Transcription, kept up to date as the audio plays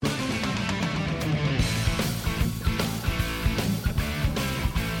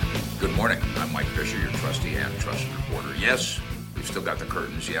Fisher, your trusty and trusted reporter. Yes, we've still got the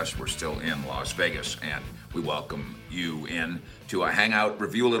curtains. Yes, we're still in Las Vegas, and we welcome you in to hang out,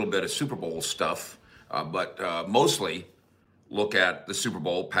 review a little bit of Super Bowl stuff, but mostly look at the Super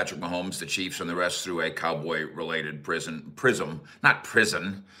Bowl, Patrick Mahomes, the Chiefs, and the rest through a Cowboy-related prism, not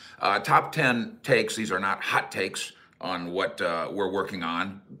prison. Top 10 takes. These are not hot takes on what we're working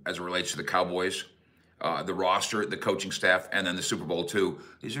on as it relates to the Cowboys. The roster, the coaching staff, and then the Super Bowl too.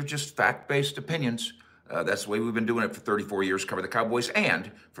 These are just fact-based opinions. That's the way we've been doing it for 34 years, cover the Cowboys,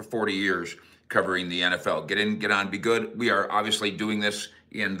 and for 40 years covering the NFL. Get in, get on, be good. We are obviously doing this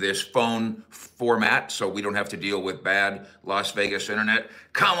in this phone format, so we don't have to deal with bad Las Vegas internet.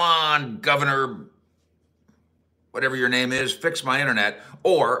 Come on, Governor, whatever your name is, fix my internet,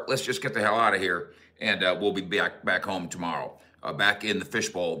 or let's just get the hell out of here, and we'll be back home tomorrow, back in the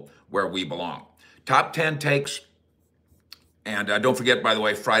fishbowl where we belong. Top 10 takes, and don't forget, by the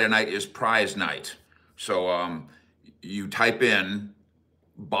way, Friday night is prize night. So you type in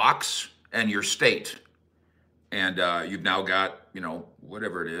box and your state, and you've now got,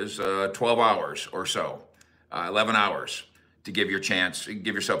 whatever it is, 12 hours or so, 11 hours to give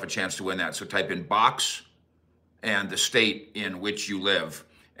yourself a chance to win that. So type in box and the state in which you live,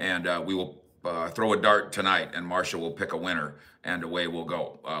 and we will throw a dart tonight, and Marsha will pick a winner, and away we'll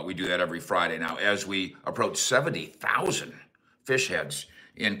go. We do that every Friday. Now, as we approach 70,000 fish heads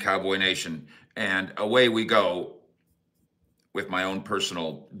in Cowboy Nation, and away we go with my own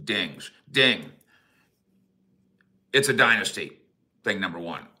personal dings. Ding. It's a dynasty, thing number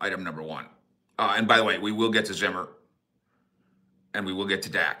one, item number one. And by the way, we will get to Zimmer, and we will get to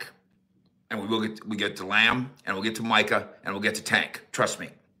Dak, and we get to Lamb, and we'll get to Micah, and we'll get to Tank. Trust me.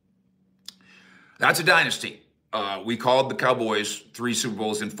 That's a dynasty. We called the Cowboys 3 Super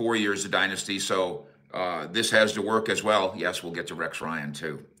Bowls in 4 years a dynasty, so this has to work as well. Yes, we'll get to Rex Ryan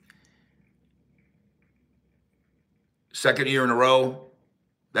too. Second year in a row,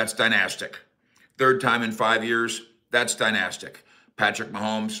 that's dynastic. Third time in 5 years, that's dynastic. Patrick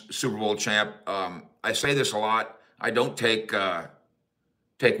Mahomes, Super Bowl champ. I say this a lot. I don't take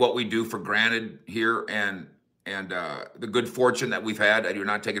what we do for granted here, and the good fortune that we've had, I do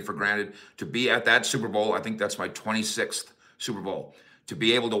not take it for granted. To be at that Super Bowl, I think that's my 26th Super Bowl. To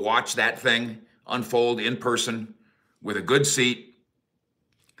be able to watch that thing unfold in person with a good seat,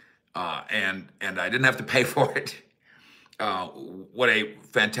 and I didn't have to pay for it. What a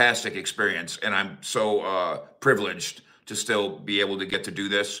fantastic experience, and I'm so privileged to still be able to get to do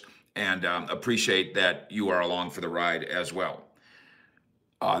this, and appreciate that you are along for the ride as well.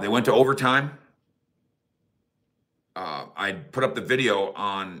 They went to overtime. I put up the video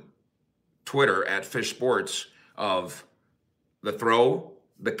on Twitter at Fish Sports of the throw,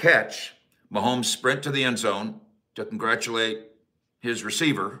 the catch, Mahomes' sprint to the end zone to congratulate his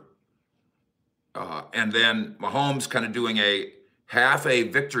receiver, and then Mahomes kind of doing a half a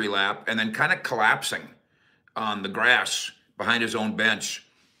victory lap and then kind of collapsing on the grass behind his own bench.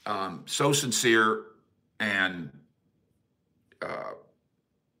 So sincere and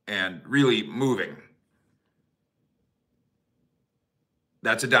really moving.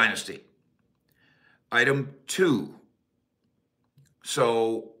 That's a dynasty. Item 2.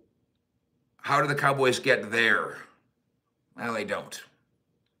 So how do the Cowboys get there? Well, they don't.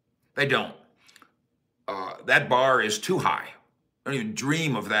 They don't. That bar is too high. Don't even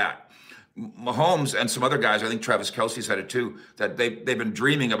dream of that. Mahomes and some other guys, I think Travis Kelce said it too, that they've been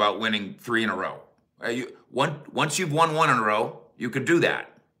dreaming about winning 3 in a row. Once you've won 1 in a row, you could do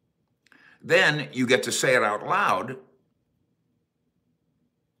that. Then you get to say it out loud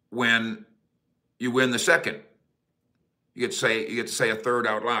when you win the second. You get to say a third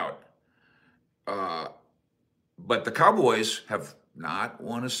out loud. But the Cowboys have not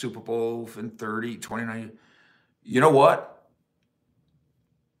won a Super Bowl in 29. You know what?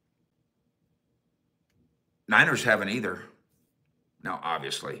 Niners haven't either. Now,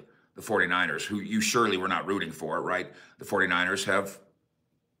 obviously, the 49ers, who you surely were not rooting for, right? The 49ers have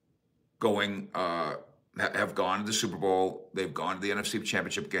gone to the Super Bowl. They've gone to the NFC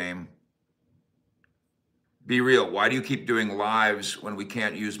Championship game. Be real. Why do you keep doing lives when we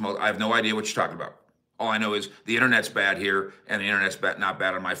can't use I have no idea what you're talking about. All I know is the internet's bad here, and the internet's not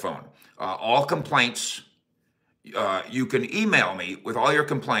bad on my phone. All complaints, you can email me with all your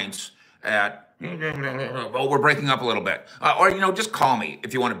complaints at, well, we're breaking up a little bit. Or, just call me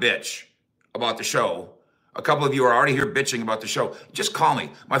if you want to bitch about the show. A couple of you are already here bitching about the show. Just call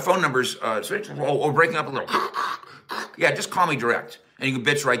me. My phone number's, we're breaking up a little. Yeah, just call me direct, and you can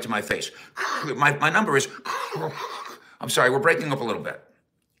bitch right to my face. My number is, I'm sorry, we're breaking up a little bit.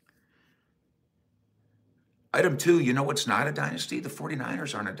 Item 2, you know what's not a dynasty? The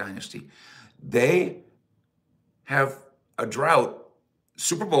 49ers aren't a dynasty. They have a drought,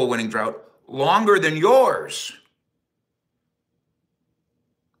 Super Bowl winning drought, longer than yours.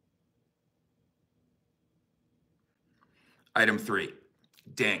 Item 3,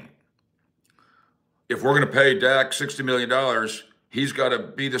 ding. If we're going to pay Dak $60 million, he's got to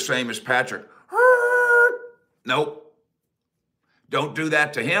be the same as Patrick. Nope. Don't do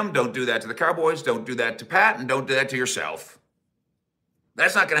that to him. Don't do that to the Cowboys. Don't do that to Pat, and don't do that to yourself.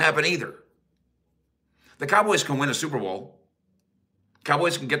 That's not going to happen either. The Cowboys can win a Super Bowl.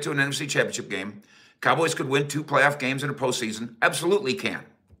 Cowboys can get to an NFC Championship game. Cowboys could win 2 playoff games in a postseason. Absolutely can.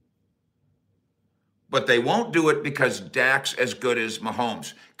 But they won't do it because Dak's as good as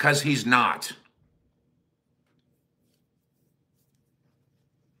Mahomes, because he's not.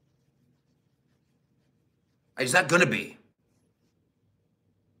 He's not going to be.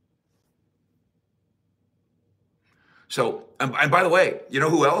 So, and by the way, you know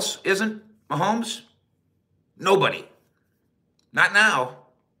who else isn't Mahomes? Nobody. Not now.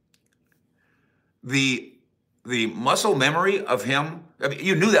 The muscle memory of him, I mean,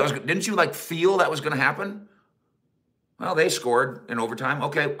 you knew that was, didn't you feel that was going to happen? Well, they scored in overtime.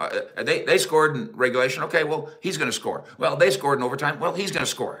 Okay, they scored in regulation. Okay, well, he's going to score. Well, they scored in overtime. Well, he's going to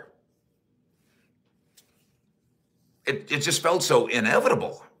score. It just felt so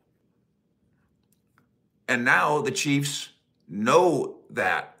inevitable. And now the Chiefs know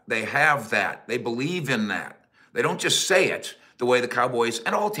that. They have that. They believe in that. They don't just say it the way the Cowboys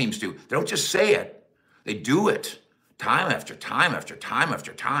and all teams do. They don't just say it. They do it time after time after time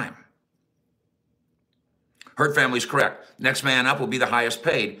after time. Hurt family's correct. Next man up will be the highest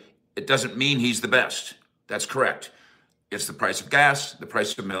paid. It doesn't mean he's the best. That's correct. It's the price of gas, the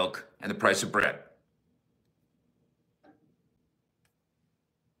price of milk, and the price of bread.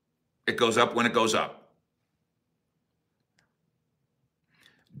 It goes up when it goes up.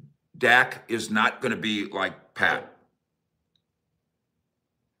 Dak is not going to be like Pat.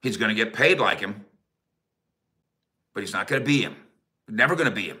 He's going to get paid like him, but he's not going to be him. Never going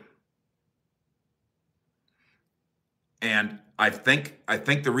to be him. And I think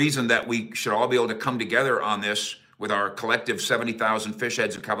the reason that we should all be able to come together on this with our collective 70,000 fish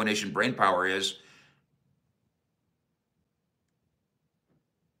heads of combination brain power is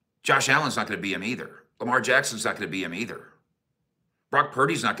Josh Allen's not going to be him either. Lamar Jackson's not going to be him either. Brock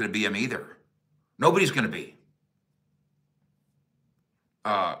Purdy's not going to be him either. Nobody's going to be.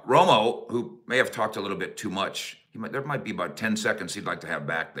 Romo, who may have talked a little bit too much, there might be about 10 seconds he'd like to have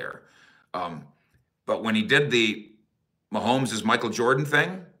back there. But when he did the Mahomes is Michael Jordan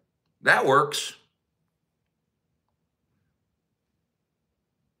thing, that works.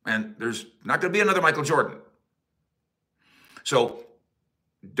 And there's not going to be another Michael Jordan. So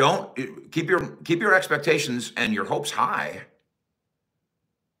don't keep your expectations and your hopes high,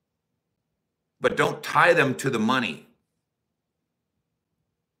 but don't tie them to the money.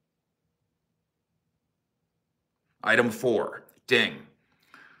 Item 4, ding.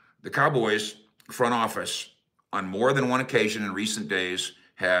 The Cowboys front office on more than one occasion in recent days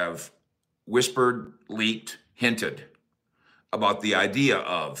have whispered, leaked, hinted about the idea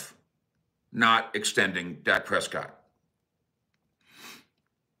of not extending Dak Prescott.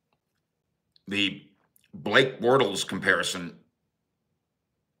 The Blake Bortles comparison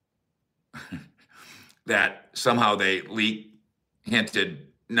that somehow they leaked, hinted,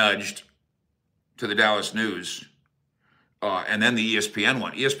 nudged to the Dallas News, and then the ESPN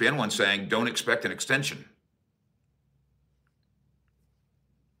one. ESPN one saying, don't expect an extension.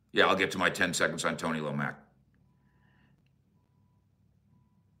 Yeah, I'll get to my 10 seconds on Tony Lomack.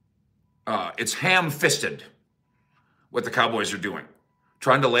 It's ham-fisted what the Cowboys are doing,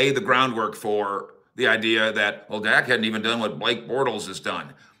 trying to lay the groundwork for the idea that, well, Dak hadn't even done what Blake Bortles has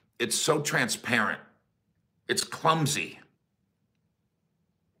done. It's so transparent. It's clumsy.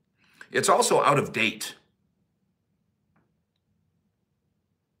 It's also out of date.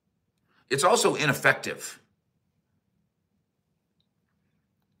 It's also ineffective.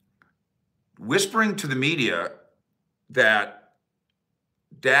 Whispering to the media that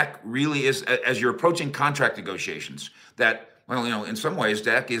Dak really is, as you're approaching contract negotiations, that, well, in some ways,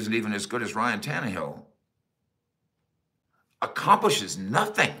 Dak isn't even as good as Ryan Tannehill, accomplishes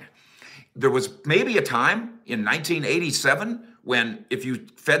nothing. There was maybe a time in 1987 when if you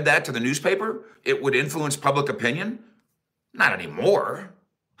fed that to the newspaper, it would influence public opinion. Not anymore.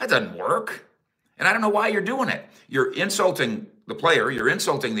 That doesn't work. And I don't know why you're doing it. You're insulting the player. You're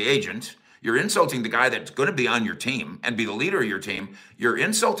insulting the agent. You're insulting the guy that's going to be on your team and be the leader of your team. You're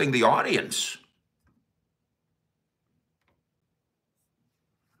insulting the audience.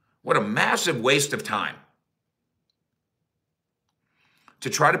 What a massive waste of time. to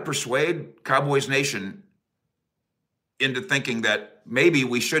try to persuade Cowboys Nation into thinking that maybe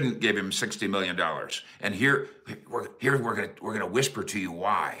we shouldn't give him $60 million. And here we're gonna whisper to you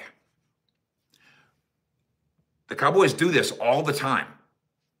why. The Cowboys do this all the time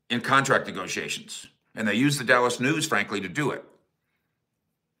in contract negotiations, and they use the Dallas News, frankly, to do it.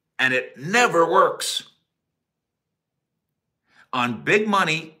 And it never works. On big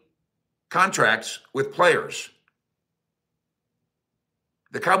money contracts with players,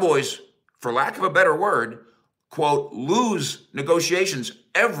 the Cowboys, for lack of a better word, quote, lose negotiations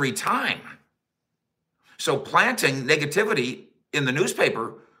every time. So planting negativity in the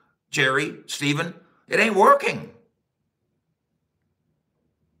newspaper, Jerry, Stephen, it ain't working.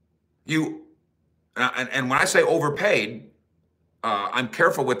 And when I say overpaid, I'm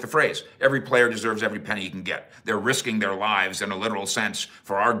careful with the phrase. Every player deserves every penny he can get. They're risking their lives in a literal sense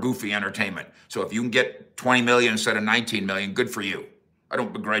for our goofy entertainment. So if you can get 20 million instead of 19 million, good for you. I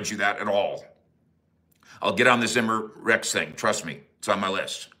don't begrudge you that at all. I'll get on the Zimmer Rex thing. Trust me, it's on my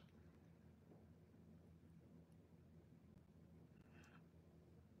list.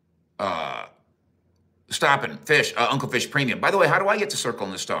 Stopping, Fish, Uncle Fish Premium. By the way, how do I get to Circle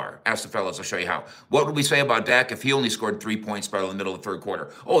and the Star? Ask the fellas, I'll show you how. What would we say about Dak if he only scored 3 points by the middle of the third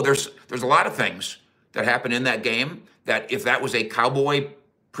quarter? Oh, there's a lot of things that happened in that game that if that was a Cowboy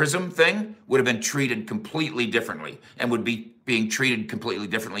prism thing, would have been treated completely differently and would be being treated completely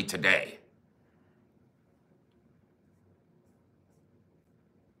differently today.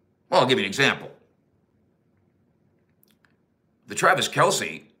 Well, I'll give you an example. The Travis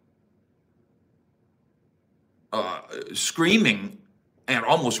Kelce screaming and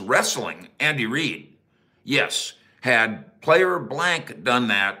almost wrestling Andy Reid. Yes, had player blank done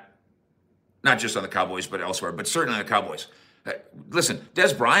that, not just on the Cowboys, but elsewhere, but certainly on the Cowboys. Listen,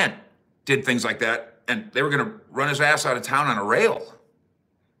 Des Bryant did things like that, and they were going to run his ass out of town on a rail.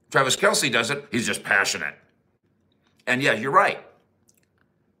 Travis Kelce does it. He's just passionate. And yeah, you're right.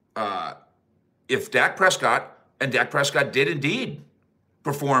 If Dak Prescott did indeed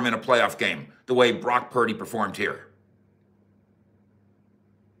perform in a playoff game the way Brock Purdy performed here,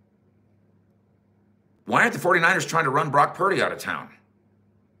 why aren't the 49ers trying to run Brock Purdy out of town?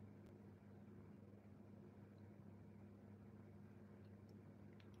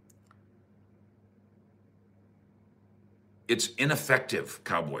 It's ineffective,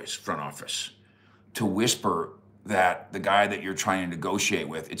 Cowboys front office, to whisper that the guy that you're trying to negotiate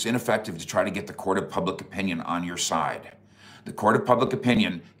with, it's ineffective to try to get the court of public opinion on your side. The court of public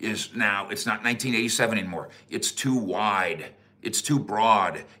opinion is now, it's not 1987 anymore. It's too wide. It's too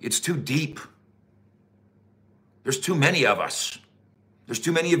broad. It's too deep. There's too many of us. There's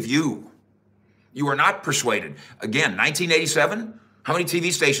too many of you. You are not persuaded. Again, 1987, how many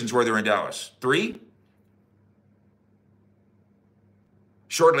TV stations were there in Dallas? 3?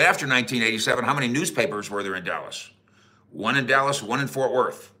 Shortly after 1987, how many newspapers were there in Dallas? 1 in Dallas, 1 in Fort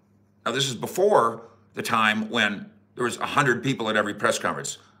Worth. Now, this is before the time when there was 100 people at every press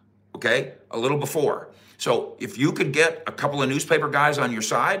conference, okay? A little before. So if you could get a couple of newspaper guys on your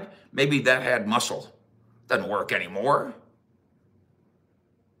side, maybe that had muscle. Doesn't work anymore.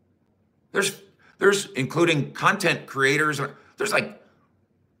 There's including content creators, there's like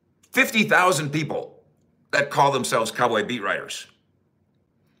 50,000 people that call themselves Cowboy beat writers.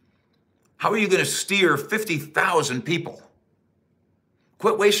 How are you going to steer 50,000 people?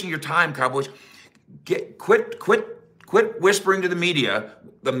 Quit wasting your time, Cowboys. Quit whispering to the media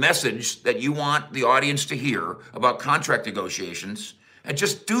the message that you want the audience to hear about contract negotiations, and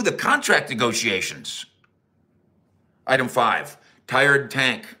just do the contract negotiations. Item 5, tired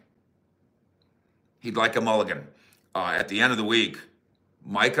Tank. He'd like a mulligan. At the end of the week,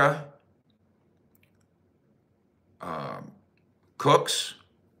 Micah, Cooks,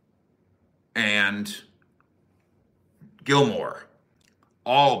 and Gilmore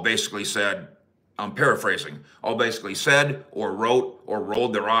all basically said, I'm paraphrasing, all basically said or wrote or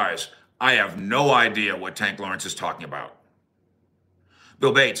rolled their eyes, I have no idea what Tank Lawrence is talking about.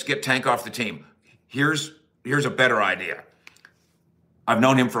 Bill Bates, get Tank off the team. Here's a better idea. I've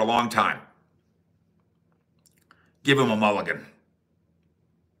known him for a long time. Give him a mulligan.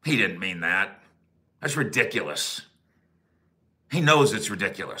 He didn't mean that. That's ridiculous. He knows it's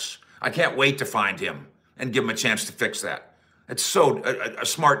ridiculous. I can't wait to find him and give him a chance to fix that. It's so a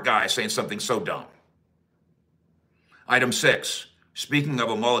smart guy saying something so dumb. Item 6, speaking of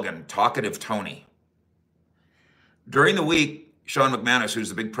a mulligan, talkative Tony. During the week, Sean McManus, who's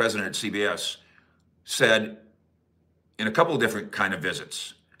the big president at CBS, said in a couple of different kind of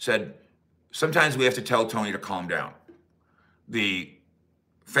visits, said, sometimes we have to tell Tony to calm down. The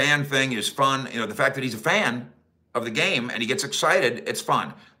fan thing is fun. You know, the fact that he's a fan of the game and he gets excited, it's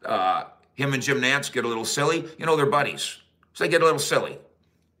fun. Him and Jim Nantz get a little silly. You know, they're buddies, so they get a little silly.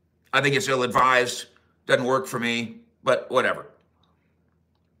 I think it's ill-advised, doesn't work for me, but whatever.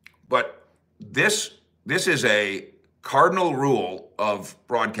 But this is a cardinal rule of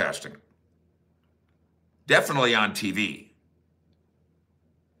broadcasting, definitely on TV.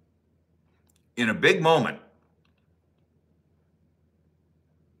 In a big moment,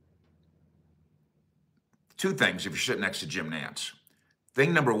 two things if you're sitting next to Jim Nantz.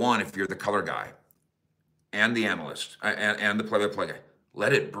 Thing number one, if you're the color guy and the analyst and the play-by-play guy,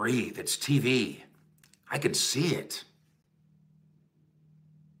 let it breathe. It's TV. I can see it.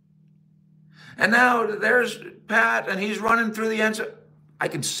 And now there's Pat, and he's running through the end zone. I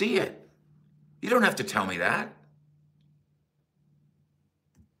can see it. You don't have to tell me that.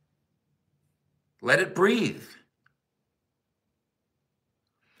 Let it breathe.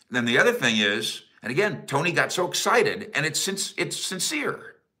 And then the other thing is, and again, Tony got so excited, and it's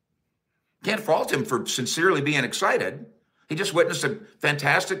sincere. Can't fault him for sincerely being excited. He just witnessed a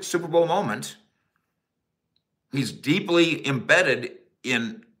fantastic Super Bowl moment. He's deeply embedded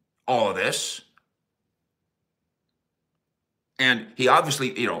in all of this. And he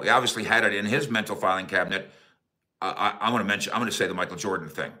obviously had it in his mental filing cabinet. I'm going to say the Michael Jordan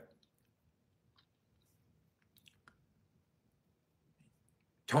thing.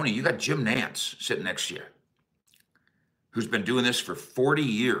 Tony, you got Jim Nantz sitting next to you, who's been doing this for 40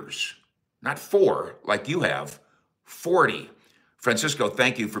 years. Not 4, like you have, 40. Francisco,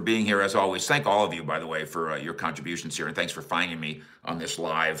 thank you for being here as always. Thank all of you, by the way, for your contributions here. And thanks for finding me on this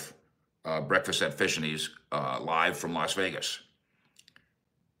live Breakfast at Fish&E's live from Las Vegas.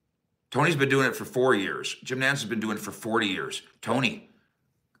 Tony's been doing it for 4 years. Jim Nantz has been doing it for 40 years. Tony,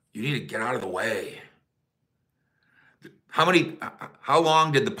 you need to get out of the way. How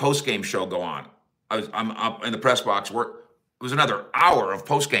long did the post-game show go on? I'm up in the press box. It was another hour of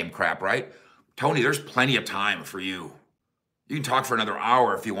post-game crap, right? Tony, there's plenty of time for you. You can talk for another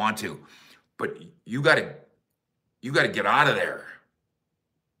hour if you want to, but you got to get out of there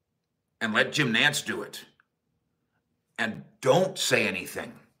and let Jim Nantz do it. And don't say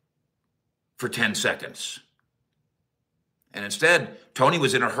anything for 10 seconds. And instead, Tony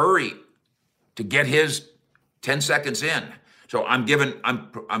was in a hurry to get his 10 seconds in. So I'm giving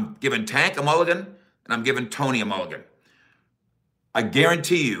Tank a mulligan, and I'm giving Tony a mulligan. I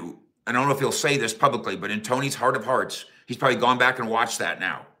guarantee you, and I don't know if he'll say this publicly, but in Tony's heart of hearts, he's probably gone back and watched that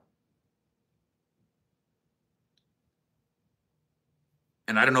now.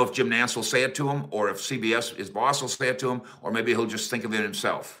 And I don't know if Jim Nantz will say it to him, or if CBS, his boss, will say it to him, or maybe he'll just think of it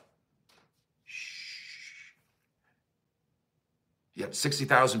himself. You got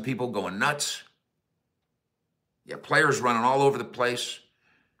 60,000 people going nuts. You got players running all over the place.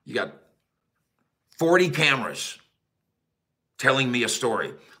 You got 40 cameras telling me a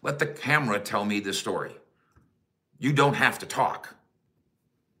story. Let the camera tell me the story. You don't have to talk.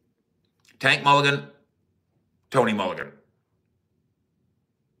 Tank mulligan, Tony mulligan.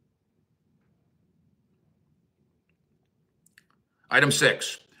 Item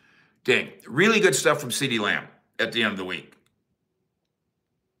 6, ding. Really good stuff from CeeDee Lamb at the end of the week.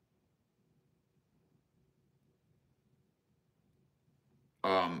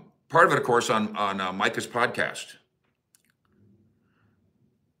 Part of it, of course, on Micah's podcast.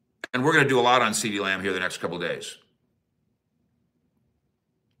 And we're going to do a lot on CeeDee Lamb here the next couple of days.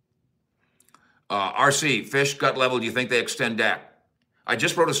 RC, Fish, gut level, do you think they extend Dak? I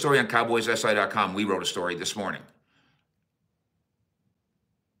just wrote a story on CowboysSI.com. We wrote a story this morning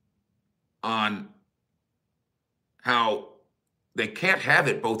on how they can't have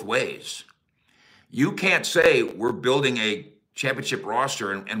it both ways. You can't say we're building a championship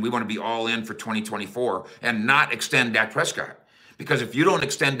roster and we want to be all in for 2024 and not extend Dak Prescott. Because if you don't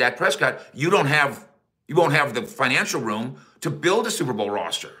extend Dak Prescott, you won't have the financial room to build a Super Bowl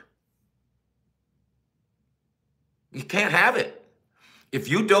roster. You can't have it. If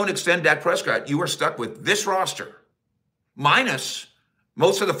you don't extend Dak Prescott, you are stuck with this roster, minus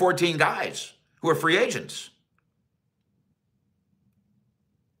most of the 14 guys who are free agents.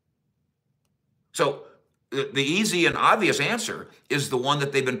 So the easy and obvious answer is the one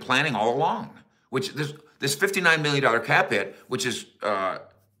that they've been planning all along, which this $59 million cap hit, which is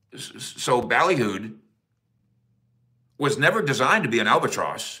so ballyhooed, was never designed to be an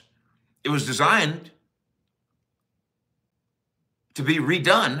albatross. It was designed to be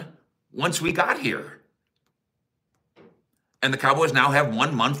redone once we got here. And the Cowboys now have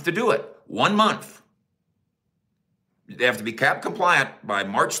 1 month to do it. 1 month. They have to be cap compliant by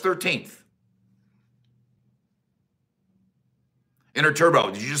March 13th. Inner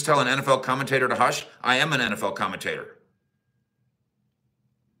Turbo, did you just tell an NFL commentator to hush? I am an NFL commentator.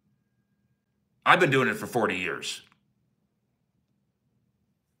 I've been doing it for 40 years.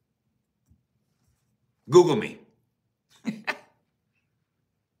 Google me.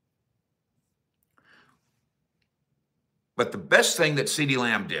 But the best thing that CeeDee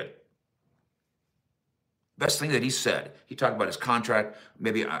Lamb did, best thing that he said, he talked about his contract.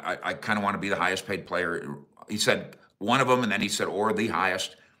 Maybe I kind of want to be the highest paid player. He said one of them, and then he said, or the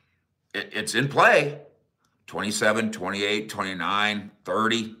highest. It's in play. 27, 28, 29,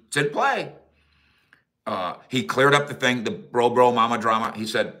 30. It's in play. He cleared up the thing, the bro, mama drama. He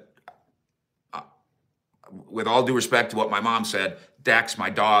said, with all due respect to what my mom said, Dak's my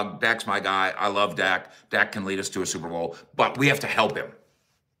dog. Dak's my guy. I love Dak. Dak can lead us to a Super Bowl, but we have to help him.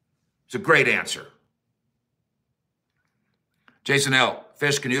 It's a great answer. Jason L.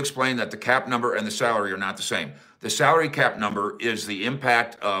 Fish, can you explain that the cap number and the salary are not the same? The salary cap number is the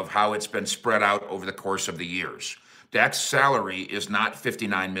impact of how it's been spread out over the course of the years. Dak's salary is not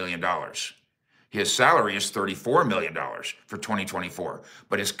 $59 million. His salary is $34 million for 2024.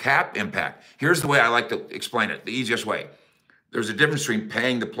 But his cap impact, here's the way I like to explain it, the easiest way. There's a difference between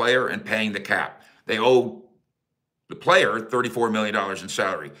paying the player and paying the cap. They owe the player $34 million in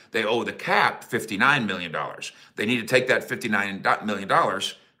salary. They owe the cap $59 million. They need to take that $59 million,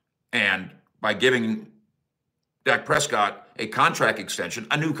 and by giving Dak Prescott a contract extension,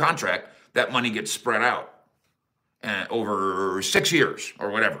 a new contract, that money gets spread out over 6 years or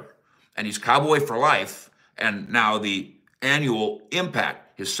whatever. And he's Cowboy for life, and now the annual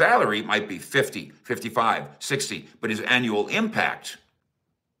impact, his salary might be 50, 55, 60, but his annual impact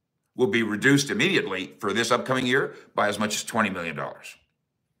will be reduced immediately for this upcoming year by as much as $20 million.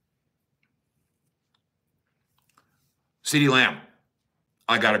 CeeDee Lamb,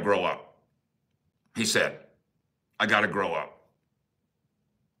 I got to grow up. He said, I got to grow up.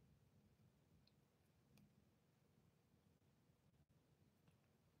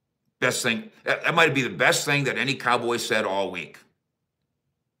 Best thing, that might be the best thing that any Cowboy said all week.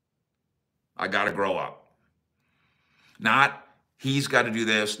 I got to grow up. Not he's got to do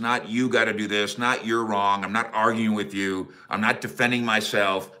this, not you got to do this, not you're wrong. I'm not arguing with you. I'm not defending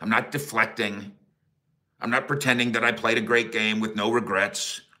myself. I'm not deflecting. I'm not pretending that I played a great game with no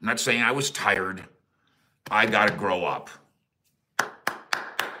regrets. I'm not saying I was tired. I got to grow up.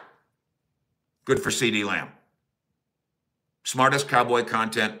 Good for CeeDee Lamb. Smartest Cowboy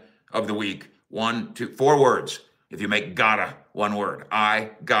content of the week. 1, 2, 4 words. If you make gotta one word, I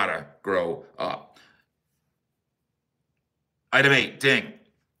gotta grow up. Item 8, ding.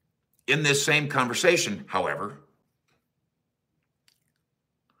 In this same conversation, however,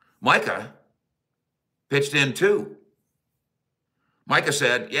 Micah pitched in too. Micah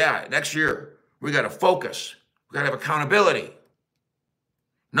said, yeah, next year we got to focus. We got to have accountability.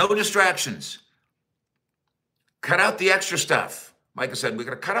 No distractions. Cut out the extra stuff. Micah said, we're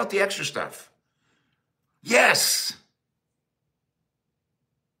going to cut out the extra stuff. Yes.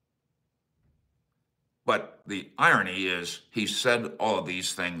 But the irony is he said all of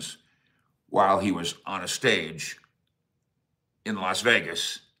these things while he was on a stage in Las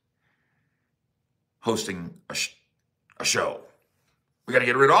Vegas hosting a show. We got to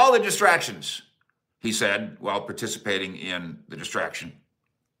get rid of all the distractions, he said while participating in the distraction.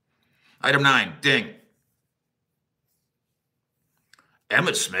 Item 9, ding.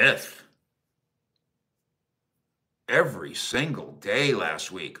 Emmitt Smith, every single day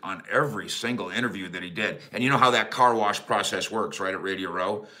last week on every single interview that he did. And you know how that car wash process works, right, at Radio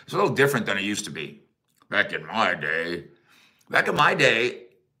Row? It's a little different than it used to be. Back in my day,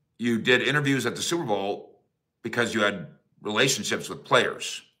 you did interviews at the Super Bowl because you had relationships with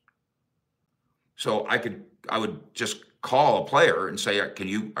players. So I would just call a player and say, can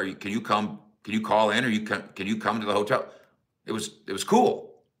you call in, or can you come to the hotel? It was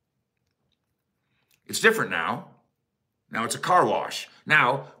cool. It's different now. Now it's a car wash.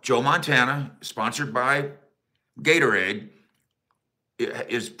 Now, Joe Montana, sponsored by Gatorade,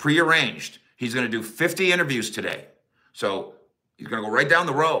 is prearranged. He's going to do 50 interviews today. So he's going to go right down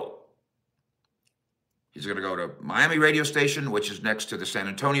the row. He's going to go to Miami radio station, which is next to the San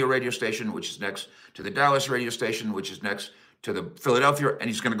Antonio radio station, which is next to the Dallas radio station, which is next to the Philadelphia, and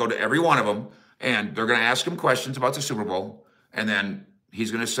he's going to go to every one of them, and they're going to ask him questions about the Super Bowl, and then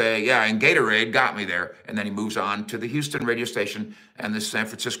he's going to say, yeah, and Gatorade got me there, and then he moves on to the Houston radio station and the San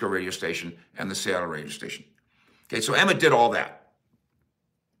Francisco radio station and the Seattle radio station. Okay, so Emmitt did all that.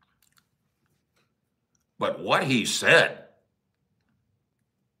 But what he said,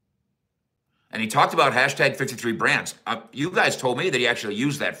 and he talked about hashtag 53 brands. You guys told me that he actually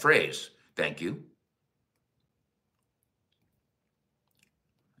used that phrase. Thank you.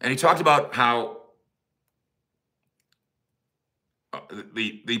 And he talked about how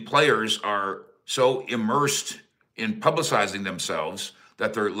the players are so immersed in publicizing themselves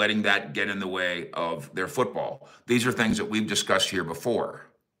that they're letting that get in the way of their football. These are things that we've discussed here before.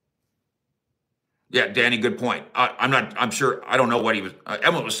 Yeah, Danny, good point. I'm sure, I don't know what he was,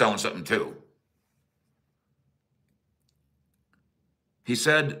 Emmett was selling something too. He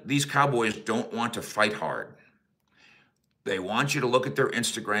said these Cowboys don't want to fight hard. They want you to look at their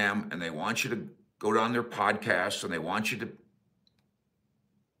Instagram and they want you to go down their podcasts and they want you to,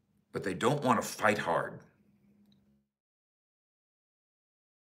 but they don't want to fight hard.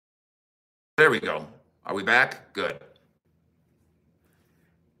 There we go. Are we back? Good.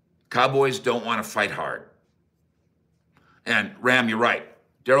 Cowboys don't want to fight hard. And Ram, you're right.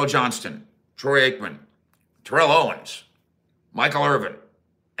 Daryl Johnston, Troy Aikman, Terrell Owens, Michael Irvin,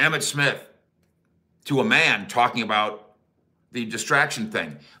 Emmitt Smith, to a man talking about the distraction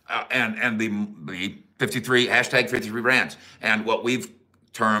thing and the 53 hashtag 53 Rants and what we've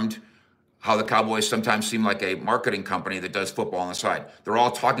termed how the Cowboys sometimes seem like a marketing company that does football on the side. They're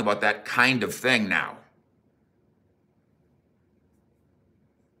all talking about that kind of thing now.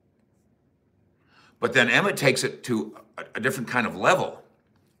 But then Emmett takes it to a different kind of level.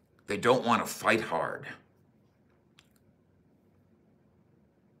 They don't want to fight hard.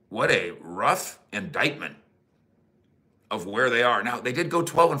 What a rough indictment of where they are. Now, they did go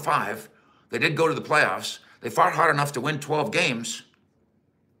 12-5. They did go to the playoffs. They fought hard enough to win 12 games.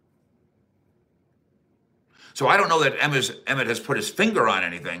 So I don't know that Emmett has put his finger on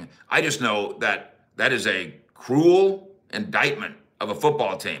anything. I just know that that is a cruel indictment of a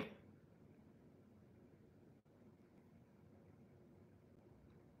football team.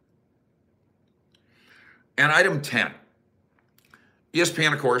 And item 10,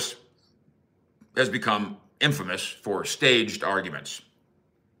 ESPN, of course, has become infamous for staged arguments,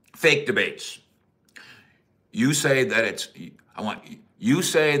 fake debates. You say that you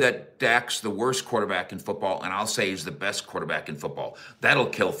say that Dak's the worst quarterback in football, and I'll say he's the best quarterback in football. That'll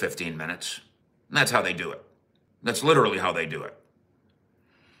kill 15 minutes. And that's how they do it. That's literally how they do it.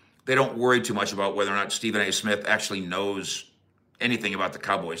 They don't worry too much about whether or not Stephen A. Smith actually knows anything about the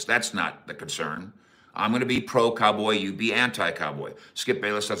Cowboys. That's not the concern. I'm going to be pro-Cowboy, you be anti-Cowboy. Skip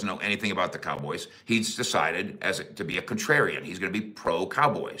Bayless doesn't know anything about the Cowboys. He's decided to be a contrarian. He's going to be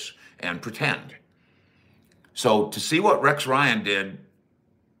pro-Cowboys and pretend. So to see what Rex Ryan did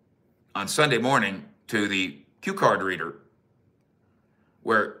on Sunday morning to the cue card reader,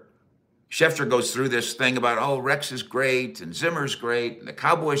 where Schefter goes through this thing about, oh, Rex is great and Zimmer's great and the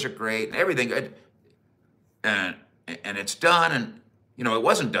Cowboys are great and everything, and it's done, and it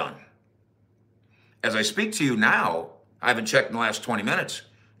wasn't done. As I speak to you now, I haven't checked in the last 20 minutes,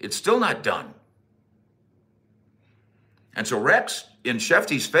 it's still not done. And so Rex, in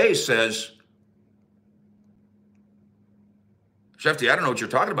Shefty's face, says, Shefty, I don't know what you're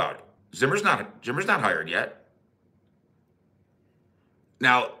talking about. Zimmer's not hired yet.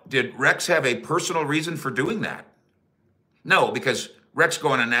 Now, did Rex have a personal reason for doing that? No, because Rex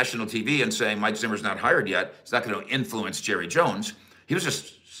going on national TV and saying Mike Zimmer's not hired yet is not going to influence Jerry Jones. He was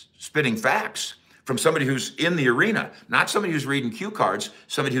just spitting facts from somebody who's in the arena, not somebody who's reading cue cards,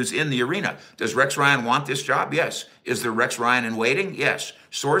 somebody who's in the arena. Does Rex Ryan want this job? Yes. Is there Rex Ryan in waiting? Yes.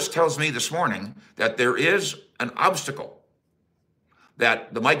 Source tells me this morning that there is an obstacle,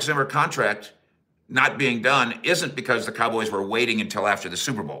 that the Mike Zimmer contract not being done isn't because the Cowboys were waiting until after the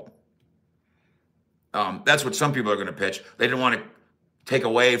Super Bowl. That's what some people are going to pitch. They didn't want to take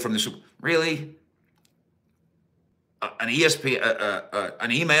away from the Super Bowl. Really? An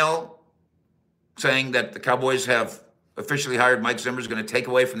email saying that the Cowboys have officially hired Mike Zimmer is going to take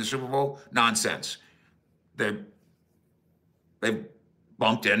away from the Super Bowl? Nonsense. They've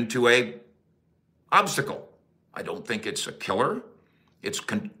bumped into a obstacle. I don't think it's a killer. It's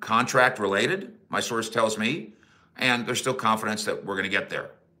contract related, my source tells me, and there's still confidence that we're going to get there.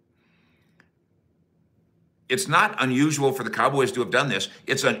 It's not unusual for the Cowboys to have done this.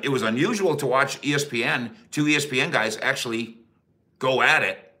 It was unusual to watch ESPN, two ESPN guys actually go at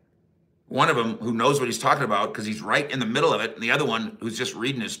it. One of them who knows what he's talking about because he's right in the middle of it, and the other one who's just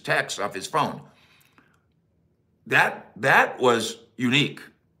reading his text off his phone. That was unique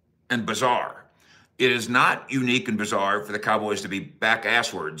and bizarre. It is not unique and bizarre for the Cowboys to be back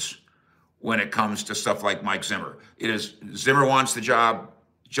asswards when it comes to stuff like Mike Zimmer. It is Zimmer wants the job,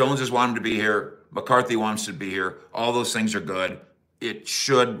 Jones has wanted him to be here, McCarthy wants to be here. All those things are good. It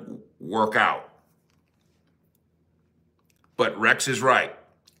should work out. But Rex is right.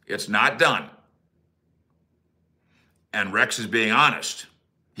 It's not done. And Rex is being honest.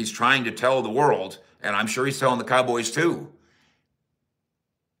 He's trying to tell the world, and I'm sure he's telling the Cowboys too,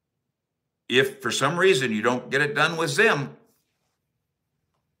 if for some reason you don't get it done with Zim,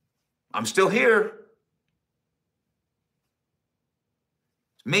 I'm still here.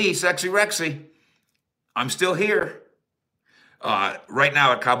 Me, Sexy Rexy. I'm still here. Right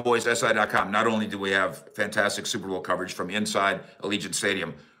now at CowboysSI.com, not only do we have fantastic Super Bowl coverage from inside Allegiant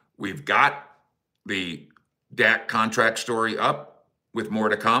Stadium, we've got the Dak contract story up with more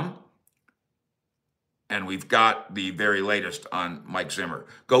to come. And we've got the very latest on Mike Zimmer.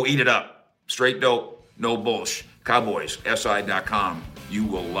 Go eat it up. Straight dope, no bullsh. CowboysSI.com. You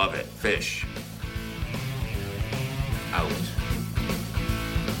will love it. Fish. Out.